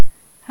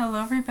Hello,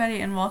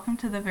 everybody, and welcome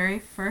to the very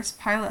first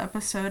pilot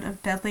episode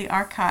of Deadly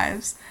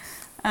Archives.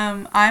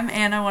 I'm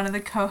Anna, one of the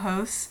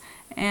co-hosts,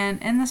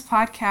 and in this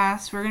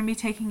podcast, we're going to be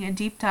taking a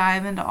deep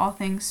dive into all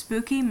things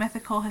spooky,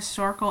 mythical,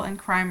 historical, and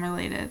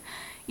crime-related.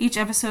 Each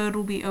episode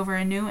will be over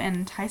a new and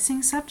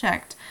enticing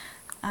subject.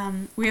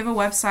 We have a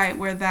website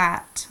where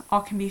that all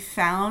can be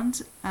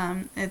found.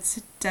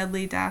 It's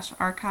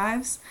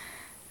Deadly-Archives.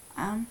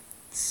 I'm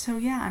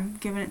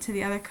giving it to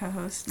the other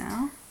co-host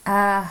now.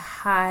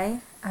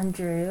 Hi, I'm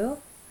Drew,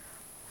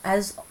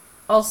 as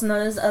also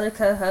known as the other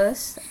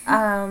co-host.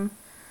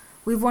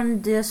 We've wanted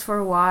to do this for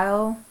a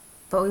while,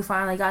 but we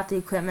finally got the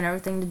equipment and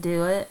everything to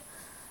do it.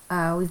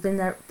 We've been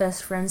their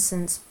best friends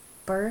since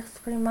birth,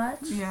 pretty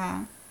much.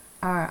 Yeah.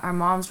 Our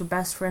moms were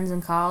best friends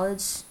in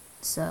college,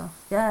 so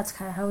yeah, that's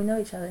kind of how we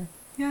know each other.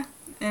 Yeah,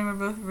 and we're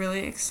both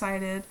really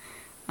excited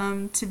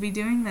to be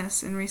doing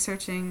this and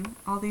researching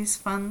all these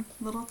fun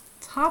little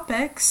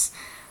topics.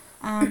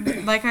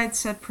 Like I'd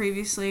said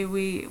previously,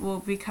 we will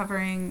be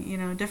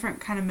covering, different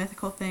kind of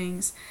mythical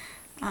things,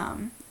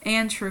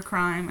 and true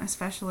crime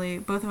especially.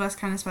 Both of us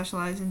kind of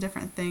specialize in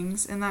different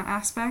things in that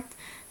aspect,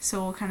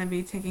 so we'll kind of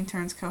be taking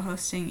turns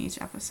co-hosting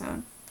each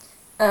episode.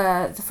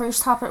 The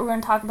first topic we're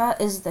going to talk about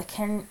is the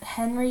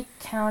Henry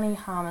County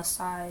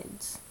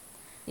homicides.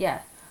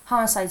 Yeah,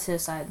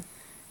 homicide-suicide.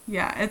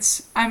 Yeah,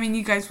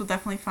 you guys will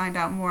definitely find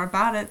out more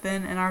about it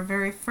than in our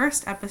very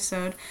first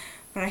episode,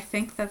 but I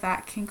think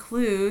that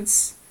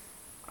concludes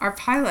our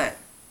pilot.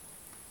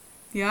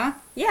 Yeah?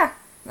 Yeah,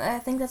 I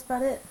think that's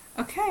about it.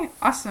 Okay,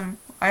 awesome.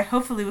 I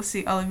hopefully will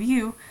see all of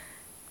you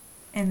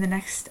in the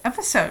next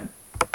episode.